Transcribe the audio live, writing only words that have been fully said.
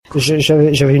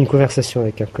J'avais une conversation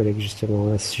avec un collègue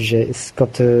justement à ce sujet.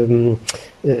 Quand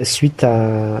suite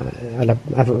à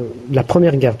la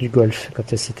première guerre du Golfe, quand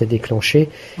elle s'était déclenchée,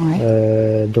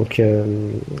 donc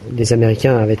les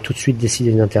Américains avaient tout de suite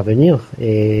décidé d'intervenir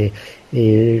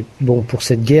et bon, pour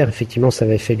cette guerre, effectivement, ça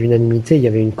avait fait l'unanimité. Il y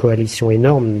avait une coalition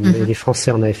énorme. Les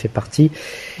Français en avaient fait partie.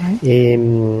 Et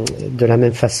de la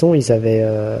même façon, ils avaient,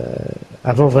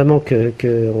 avant vraiment que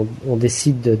on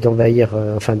décide d'envahir,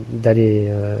 enfin d'aller,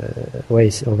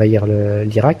 envahir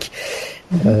l'Irak.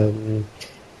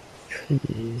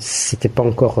 C'était pas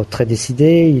encore très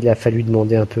décidé. Il a fallu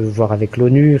demander un peu, voir avec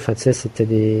l'ONU. Enfin, tu sais,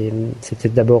 c'était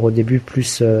d'abord au début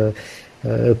plus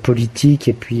politique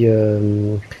et puis.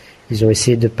 Ils ont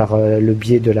essayé par le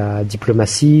biais de la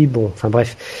diplomatie, bon, enfin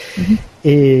bref.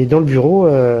 Et dans le bureau,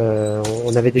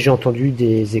 on avait déjà entendu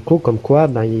des échos comme quoi,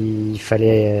 ils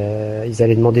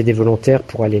allaient demander des volontaires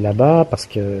pour aller là-bas parce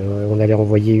que on allait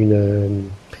envoyer une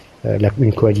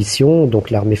coalition, donc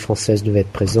l'armée française devait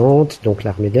être présente, donc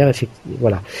l'armée d'air,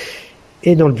 voilà.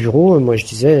 Et dans le bureau, moi je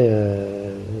disais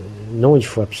non, il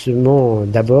faut absolument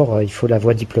d'abord, il faut la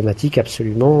voie diplomatique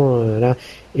absolument là.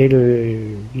 Et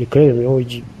les collègues, ils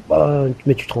disent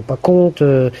mais tu te rends pas compte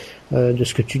de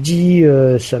ce que tu dis,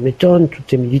 ça m'étonne, tout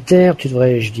est militaire, tu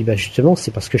devrais. Je dis justement,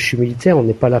 c'est parce que je suis militaire, on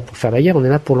n'est pas là pour faire la guerre, on est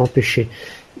là pour l'empêcher.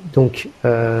 Donc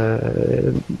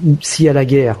s'il y a la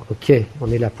guerre, ok,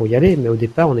 on est là pour y aller, mais au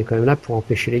départ on est quand même là pour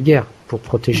empêcher les guerres, pour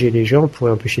protéger les gens, pour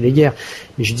empêcher les guerres.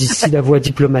 Et je dis si la voie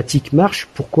diplomatique marche,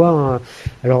 pourquoi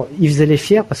alors ils faisaient les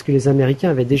fiers parce que les Américains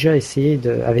avaient déjà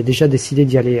décidé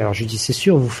d'y aller. Alors je dis c'est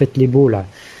sûr, vous faites les beaux là.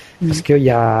 Parce que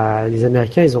les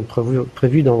Américains, ils ont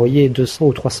prévu d'envoyer 200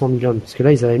 ou 300 000 hommes. Parce que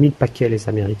là, ils avaient mis le paquet, les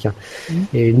Américains.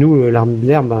 Et nous, l'armée de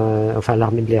l'air,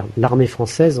 l'armée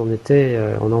française, on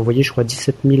a envoyé, je crois,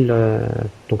 17 000.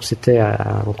 Donc c'était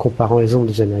en comparaison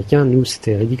des Américains, nous,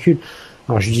 c'était ridicule.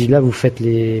 Alors je dis là, vous faites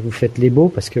les beaux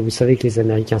parce que vous savez que les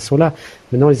Américains sont là.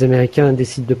 Maintenant, les Américains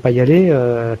décident de pas y aller.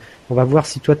 On va voir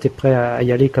si toi, t'es prêt à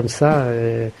y aller comme ça.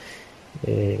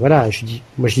 Et voilà, je dis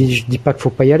pas qu'il faut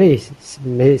pas y aller,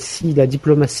 mais si la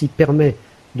diplomatie permet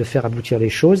de faire aboutir les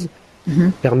choses,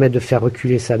 permet de faire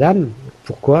reculer Saddam,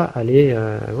 pourquoi aller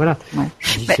voilà.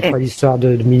 Je dis c'est pas l'histoire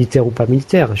de militaire ou pas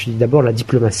militaire. Je dis d'abord la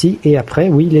diplomatie et après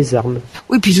oui les armes.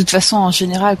 Oui, puis de toute façon en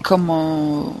général, comme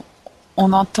on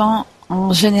entend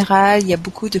en général, il y a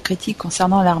beaucoup de critiques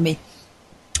concernant l'armée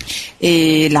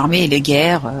et l'armée et les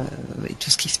guerres et tout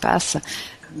ce qui se passe.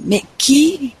 Mais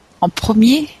qui en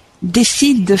premier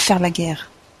décide de faire la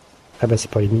guerre? C'est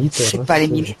pas les militaires. C'est pas les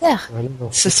militaires. Non,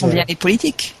 ce sont bien les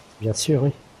politiques. Bien sûr, oui.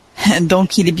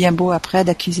 Donc il est bien beau après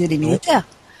d'accuser les militaires.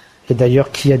 Et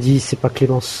d'ailleurs, qui a dit, c'est pas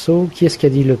Clémenceau, qui est-ce qui a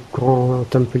dit, le grand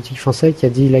homme politique français, qui a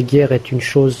dit la guerre est une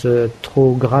chose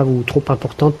trop grave ou trop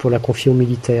importante pour la confier aux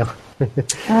militaires?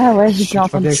 Ah ouais, j'ai bien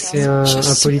entendu ça. C'est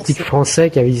un politique français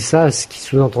qui avait dit ça, ce qui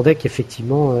sous-entendait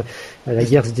qu'effectivement la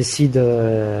guerre se décide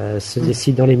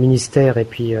dans les ministères et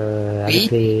puis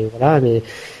avec mais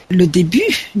le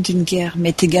début d'une guerre,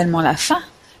 mais également la fin,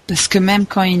 parce que même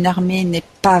quand une armée n'est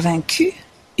pas vaincue,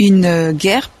 une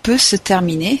guerre peut se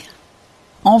terminer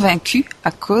en vaincue à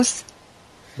cause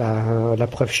la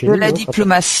preuve chez de la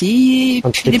diplomatie.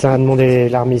 Quand Pétain a demandé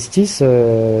l'armistice,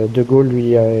 De Gaulle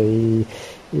lui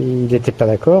il n'était pas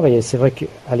d'accord, et c'est vrai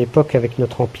qu'à l'époque, avec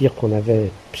notre empire qu'on avait,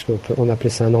 puisqu'on appelait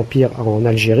ça un empire en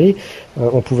Algérie,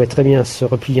 on pouvait très bien se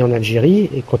replier en Algérie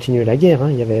et continuer la guerre,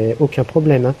 il n'y avait aucun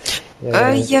problème.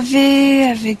 Il y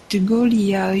avait, avec De Gaulle, il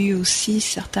y a eu aussi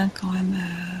certains quand même...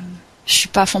 Je suis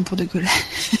pas à fond pour De Gaulle.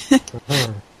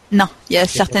 Non, il y a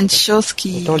certaines choses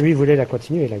qui... Pourtant, lui voulait la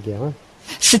continuer, la guerre.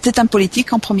 C'était un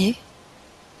politique en premier.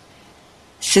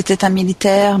 C'était un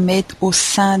militaire, mais au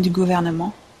sein du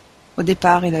gouvernement. Au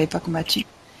départ, il n'avait pas combattu.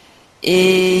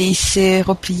 Et il s'est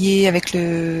replié avec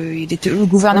le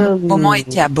gouvernement au moment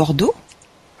était à Bordeaux.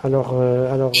 Et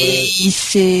il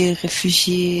s'est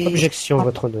réfugié. Objection,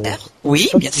 votre honneur. Oui,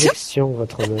 bien sûr. Objection,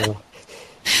 votre honneur.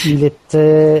 Il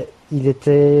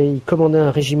commandait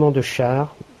un régiment de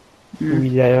chars. Où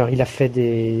il a fait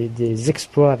des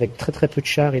exploits avec très très peu de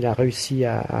chars. Il a réussi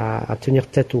à tenir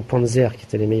tête aux Panzer, qui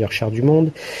étaient les meilleurs chars du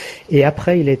monde. Et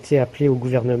après, il a été appelé au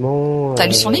gouvernement T'as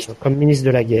lu son livre comme ministre de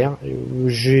la guerre.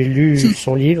 J'ai lu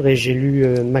son livre et j'ai lu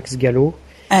Max Gallo.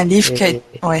 Un livre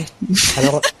ouais.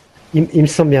 Alors, il me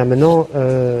semble bien. Maintenant,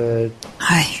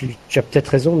 tu as peut-être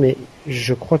raison, mais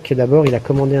je crois que d'abord, il a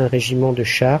commandé un régiment de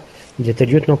chars. Il était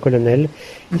lieutenant-colonel.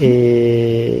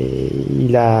 Et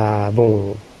il a...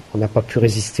 on n'a pas pu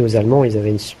résister aux Allemands, ils avaient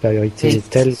une supériorité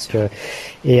telle que...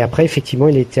 Et après, effectivement,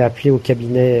 il a été appelé au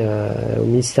cabinet, au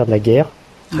ministère de la Guerre.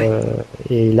 Ouais.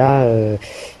 Et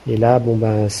là, bon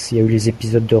ben, il y a eu les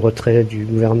épisodes de retrait du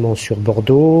gouvernement sur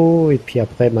Bordeaux, et puis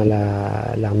après, ben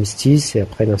l'armistice, et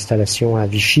après l'installation à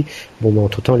Vichy. Bon, ben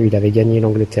entre temps, lui, il avait gagné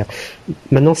l'Angleterre.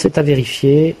 Maintenant, c'est à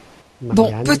vérifier.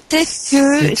 Marianne. Bon, peut-être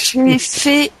que j'ai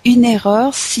fait une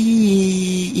erreur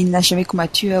si il n'a jamais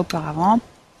combattu auparavant.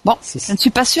 Bon, je ne suis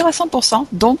pas sûre à 100%,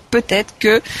 donc peut-être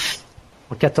que...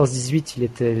 En 14-18, il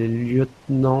était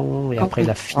lieutenant et après il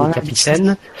a fini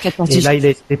capitaine. 14-18. Et là, il a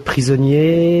été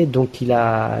prisonnier, donc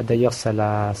d'ailleurs, ça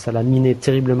l'a miné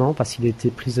terriblement parce qu'il a été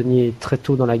prisonnier très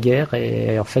tôt dans la guerre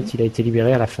et en fait, il a été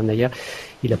libéré à la fin de la guerre.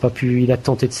 Il a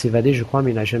tenté de s'évader, je crois,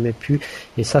 mais il n'a jamais pu.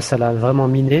 Et ça l'a vraiment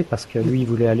miné parce que lui, il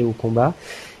voulait aller au combat.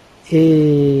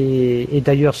 Et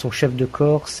d'ailleurs, son chef de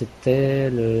corps, c'était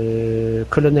le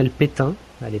colonel Pétain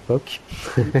à l'époque.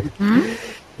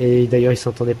 Et d'ailleurs, il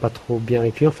s'entendait pas trop bien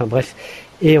avec lui. Enfin bref.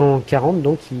 Et en 40,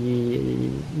 donc,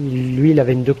 lui, il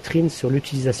avait une doctrine sur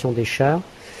l'utilisation des chars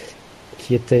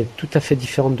qui était tout à fait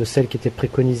différente de celle qui était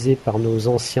préconisée par nos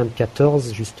anciens de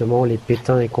 14, justement, les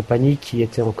Pétain et compagnie, qui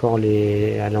étaient encore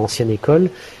à l'ancienne école,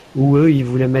 où eux, ils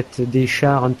voulaient mettre des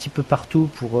chars un petit peu partout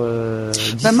pour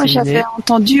disséminer. Moi, j'avais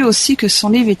entendu aussi que son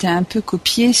livre était un peu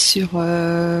copié sur...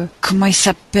 comment il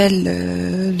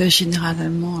s'appelle, le général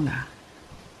allemand, là?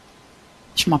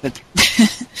 Je m'en rappelle plus.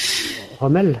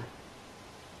 Rommel?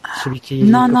 Celui qui...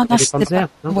 Non, c'était pas...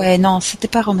 Non ouais, non, c'était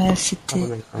pas Rommel, c'était...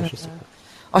 je sais pas.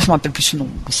 Oh, je m'en rappelle plus son nom,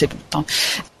 c'est bon. Attends.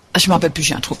 Je m'en rappelle plus,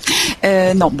 j'ai un trou.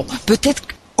 Non, bon, peut-être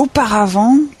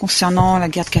auparavant, concernant la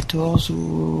guerre de 14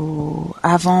 ou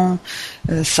avant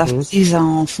sa prise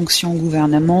en fonction au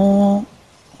gouvernement,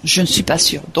 je ne suis pas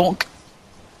sûre. Donc,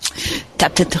 t'as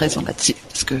peut-être raison là-dessus,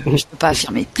 parce que je peux pas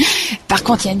affirmer. Par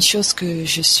contre, il y a une chose que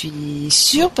je suis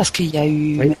sûre, parce qu'il y a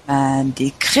eu même un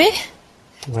décret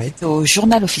au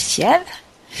journal officiel.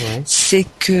 C'est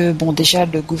que, bon, déjà,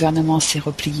 le gouvernement s'est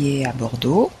replié à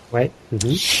Bordeaux.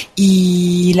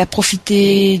 Il a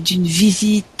profité d'une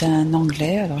visite d'un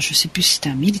Anglais, alors je sais plus si c'était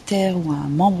un militaire ou un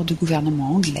membre du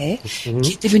gouvernement anglais,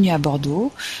 qui était venu à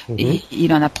Bordeaux, et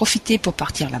il en a profité pour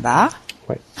partir là-bas.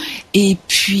 Et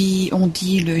puis, on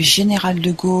dit le général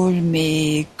de Gaulle,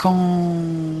 mais quand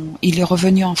il est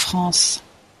revenu en France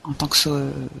en tant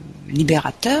que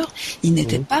libérateur, il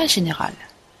n'était pas général.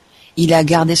 Il a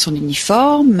gardé son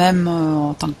uniforme, même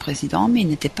en tant que président, mais il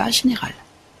n'était pas général.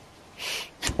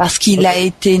 Parce qu'il a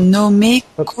été nommé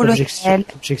colonel.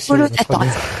 Attends,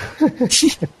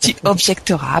 tu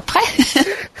objecteras après.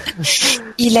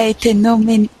 Il a été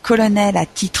nommé colonel à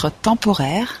titre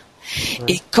temporaire.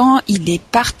 Et quand il est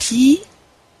parti,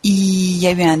 il y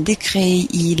a eu un décret,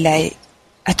 il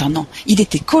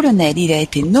était colonel, il a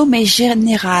été nommé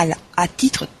général à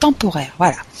titre temporaire,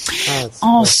 voilà.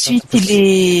 Ensuite, il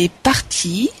est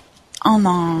parti en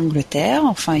Angleterre,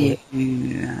 enfin, il y a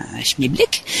eu un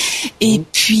schmilblick, et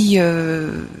puis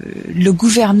le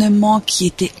gouvernement qui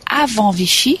était avant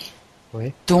Vichy,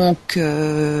 donc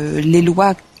les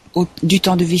lois du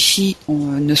temps de Vichy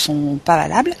ne sont pas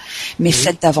valables, mais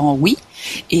celles d'avant, oui.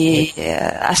 Et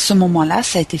à ce moment-là,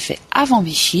 ça a été fait avant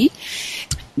Vichy.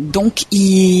 Donc,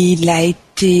 il a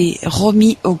été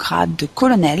remis au grade de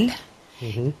colonel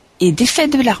et défait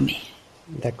de l'armée.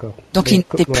 D'accord. Donc, il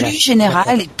n'était plus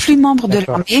général et plus membre de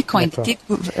l'armée quand il était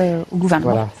au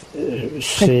gouvernement.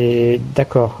 C'est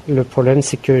d'accord. Le problème,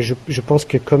 c'est que je pense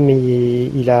que comme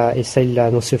il a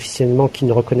annoncé officiellement, qu'il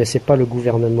ne reconnaissait pas le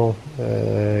gouvernement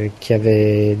qui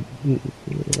avait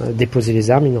déposé les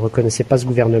armes, il ne reconnaissait pas ce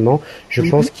gouvernement. Je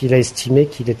pense qu'il a estimé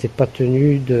qu'il n'était pas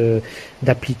tenu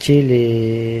d'appliquer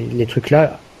les trucs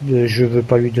là. Je veux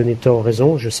pas lui donner tort ou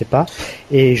raison, je sais pas.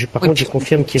 Et par contre, je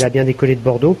confirme qu'il a bien décollé de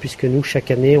Bordeaux, puisque nous, chaque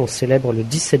année, on célèbre le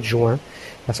 17 juin.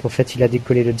 Parce qu'en fait, il a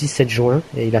décollé le 17 juin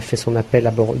et il a fait son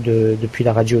appel depuis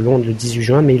la radio Londres le 18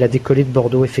 juin, mais il a décollé de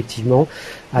Bordeaux effectivement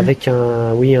avec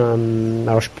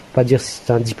alors je peux pas dire si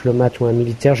c'est un diplomate ou un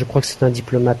militaire, je crois que c'est un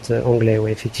diplomate anglais,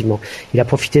 oui, effectivement. Il a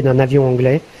profité d'un avion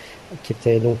anglais qui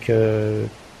était donc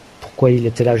pourquoi il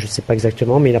était là, je sais pas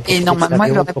exactement, mais il a profité. Et normalement,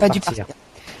 il n'aurait pas dû partir.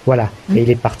 Voilà, et il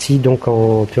est parti donc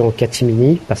un peu en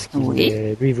catimini parce qu'il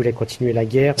lui il voulait continuer la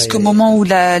guerre. Parce qu'au moment où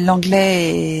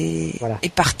l'anglais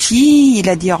est parti, il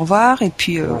a dit au revoir et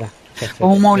puis au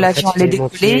moment où l'avion allait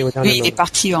décoller, lui il est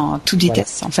parti en toute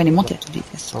vitesse. Enfin, il est monté à toute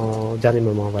vitesse. Au dernier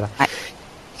moment, voilà.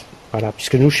 Voilà,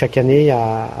 puisque nous chaque année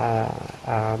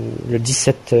le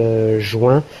 17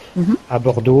 juin à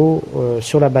Bordeaux,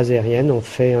 sur la base aérienne, on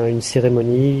fait une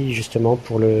cérémonie justement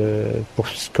pour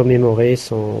se commémorer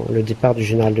le départ du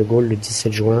général de Gaulle le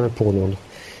 17 juin pour Londres.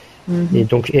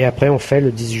 Et après on fait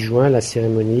le 18 juin la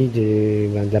cérémonie de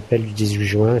l'appel du 18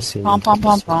 juin.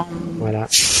 Voilà.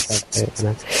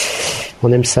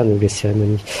 On aime ça nous, les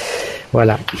cérémonies.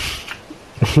 Voilà.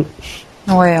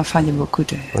 Ouais, enfin, il y a beaucoup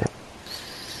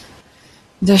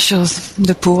de choses,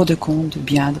 de pour, de contre, de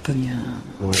bien, de pas bien.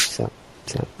 Ouais, ça.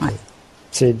 Ouais.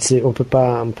 De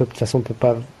toute façon, on peut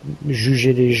pas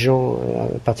juger les gens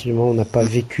à partir du moment où on n'a pas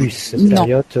vécu cette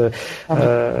période.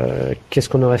 Qu'est-ce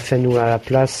qu'on aurait fait nous à la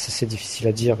place? C'est difficile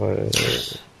à dire.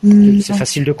 C'est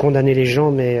facile de condamner les gens,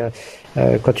 mais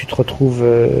quand tu te retrouves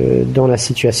dans la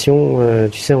situation,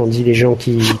 tu sais, on dit les gens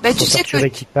qui sont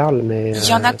torturés qui parlent, mais il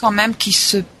y en a quand même qui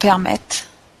se permettent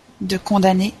de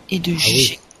condamner et de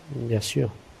juger. Oui, bien sûr.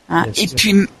 Hein, et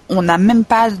puis on n'a même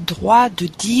pas le droit de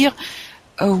dire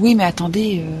oui, mais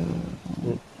attendez,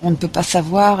 on ne peut pas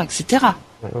savoir, etc.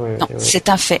 Non, c'est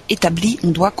un fait établi, on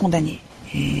doit condamner.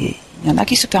 Et il y en a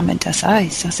qui se permettent à ça, et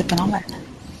ça, c'est pas normal.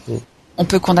 On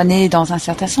peut condamner dans un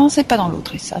certain sens et pas dans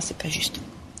l'autre, et ça, c'est pas juste.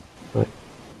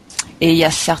 Et il y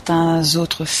a certains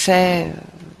autres faits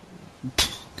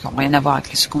qui n'ont rien à voir avec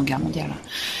la Seconde Guerre mondiale.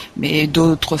 Mais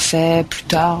d'autres faits, plus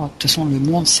tard, de toute façon, le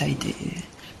monde, ça a été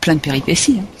plein de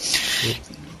péripéties. Hein.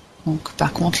 Donc,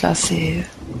 par contre, là, c'est...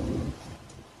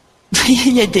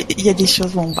 il y a des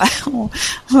choses, bon,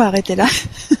 on va arrêter là.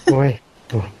 Ouais,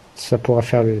 bon, ça pourra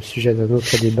faire le sujet d'un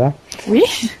autre débat. Oui.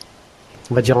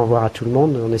 On va dire au revoir à tout le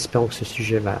monde en espérant que ce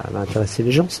sujet va intéresser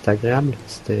les gens. C'était agréable,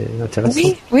 c'était intéressant.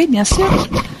 Oui, bien sûr.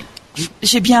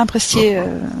 J'ai bien apprécié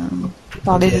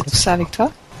parler de tout ça avec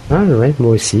toi. Ah ouais,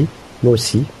 moi aussi.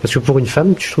 Parce que pour une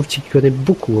femme, je trouve que tu connais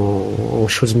beaucoup en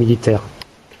choses militaires.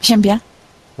 J'aime bien.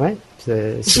 Ouais.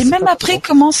 J'ai même appris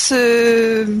comment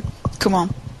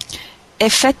est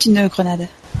faite une grenade.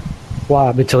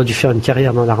 Waouh, mais tu aurais dû faire une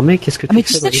carrière dans l'armée. Qu'est-ce que tu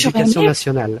fais dans l'éducation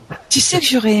nationale? Tu sais que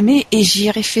j'aurais aimé, et j'y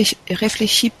ai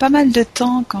réfléchi pas mal de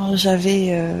temps quand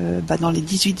j'avais dans les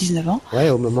 18-19 ans. Ouais,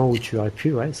 au moment où tu aurais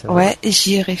pu, ça va. Ouais,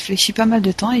 j'y ai réfléchi pas mal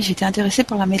de temps et j'étais intéressée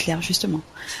par l'armée de l'air, justement.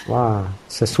 Waouh,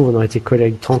 ça se trouve, on aurait été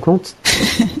collègues, tu te rends compte?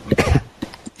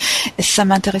 Ça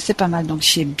m'intéressait pas mal, donc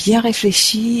j'ai bien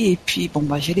réfléchi et puis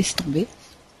j'ai laissé tomber.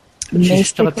 Mais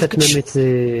tu aurais peut-être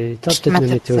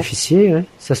même été officier, ouais.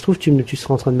 Ça se trouve, tu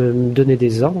serais en train de me donner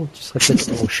des ordres, tu serais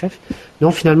peut-être mon chef.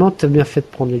 Non, finalement, tu as bien fait de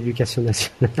prendre l'éducation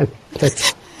nationale,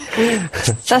 peut-être.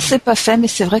 Ça, c'est pas fait, mais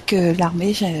c'est vrai que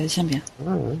l'armée, j'aime bien.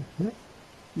 Ouais.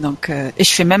 Donc, et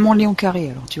je fais même mon Léon Carré,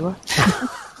 alors, tu vois.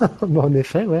 Bon, en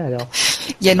effet, ouais, alors.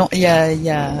 Il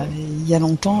y a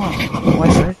longtemps,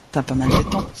 t'as pas mal de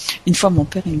temps. Une fois, mon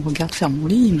père, il me regarde faire mon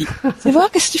lit, il me dit, c'est vrai,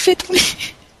 qu'est-ce que tu fais ton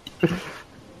lit?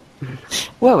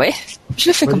 Ouais, je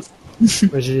le fais comme ça.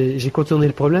 Moi, j'ai contourné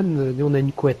le problème, nous on a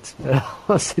une couette.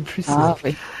 Alors, c'est plus simple.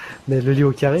 Oui. Mais le lit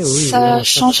au carré, oui. Ça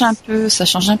change un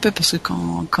peu parce que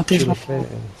quand t'es vraiment...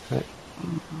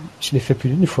 Je l'ai fait plus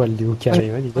d'une fois, le lit au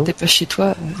carré, dis donc. Quand t'es pas chez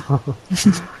toi.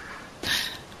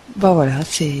 Voilà,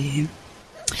 j'aime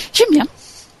bien.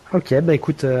 Ok,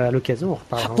 écoute, à l'occasion, on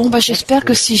reparlera. Bon, j'espère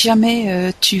que si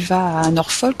jamais tu vas à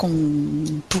Norfolk, on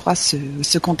pourra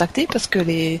se contacter parce que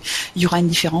il y aura une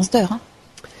différence d'heure. Hein.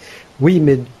 Oui,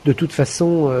 mais de toute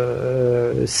façon,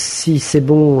 si c'est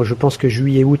bon, je pense que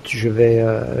juillet-août, je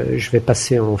vais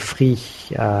passer en free,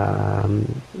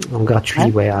 en gratuit,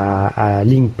 à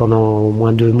ligne pendant au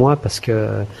moins 2 mois parce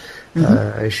que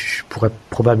je pourrais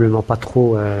probablement pas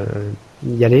trop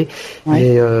y aller.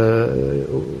 Mais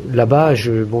là-bas,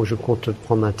 je compte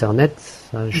prendre Internet.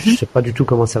 Je sais pas du tout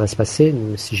comment ça va se passer,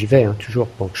 mais si j'y vais, toujours,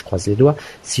 je croise les doigts,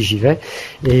 si j'y vais,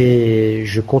 et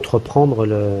je compte reprendre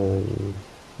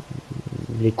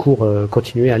les cours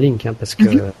continués à Link, parce que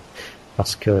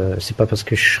c'est pas parce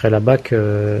que je serai là-bas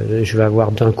que je vais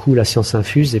avoir d'un coup la science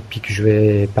infuse et puis que je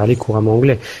vais parler couramment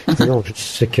anglais. Non, je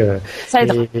sais que ça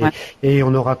aidera, et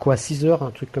on aura quoi, 6 heures,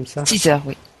 un truc comme ça? 6 heures,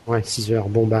 oui. Ouais, 6 heures.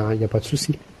 Bon, il n'y a pas de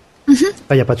souci. Il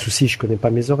n'y a pas de souci, je connais pas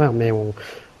mes horaires, mais on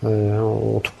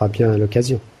trouvera bien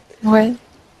l'occasion. Ouais.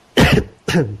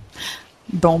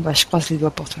 Bon, je croise les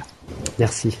doigts pour toi.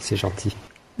 Merci, c'est gentil.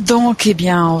 Donc,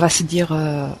 on va se dire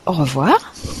au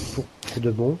revoir. Pour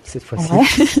de bon, cette fois-ci. Ouais.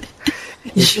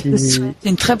 Je te souhaite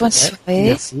une très bonne soirée.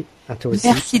 Merci, à toi aussi.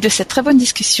 Merci de cette très bonne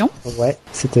discussion. Ouais,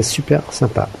 c'était super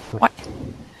sympa. Ouais.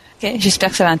 Ok, j'espère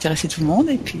que ça va intéresser tout le monde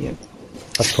et puis.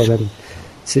 Pas de problème.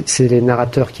 C'est les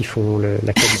narrateurs qui font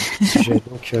la qualité du sujet,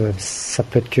 donc ça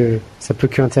peut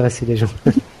que intéresser les gens.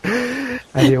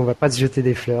 Allez, on va pas se jeter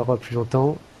des fleurs plus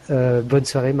longtemps. Bonne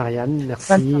soirée, Marianne.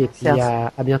 Merci et puis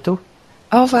à bientôt.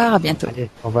 Au revoir, à bientôt. Allez,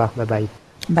 au revoir, bye bye.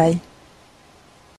 Bye.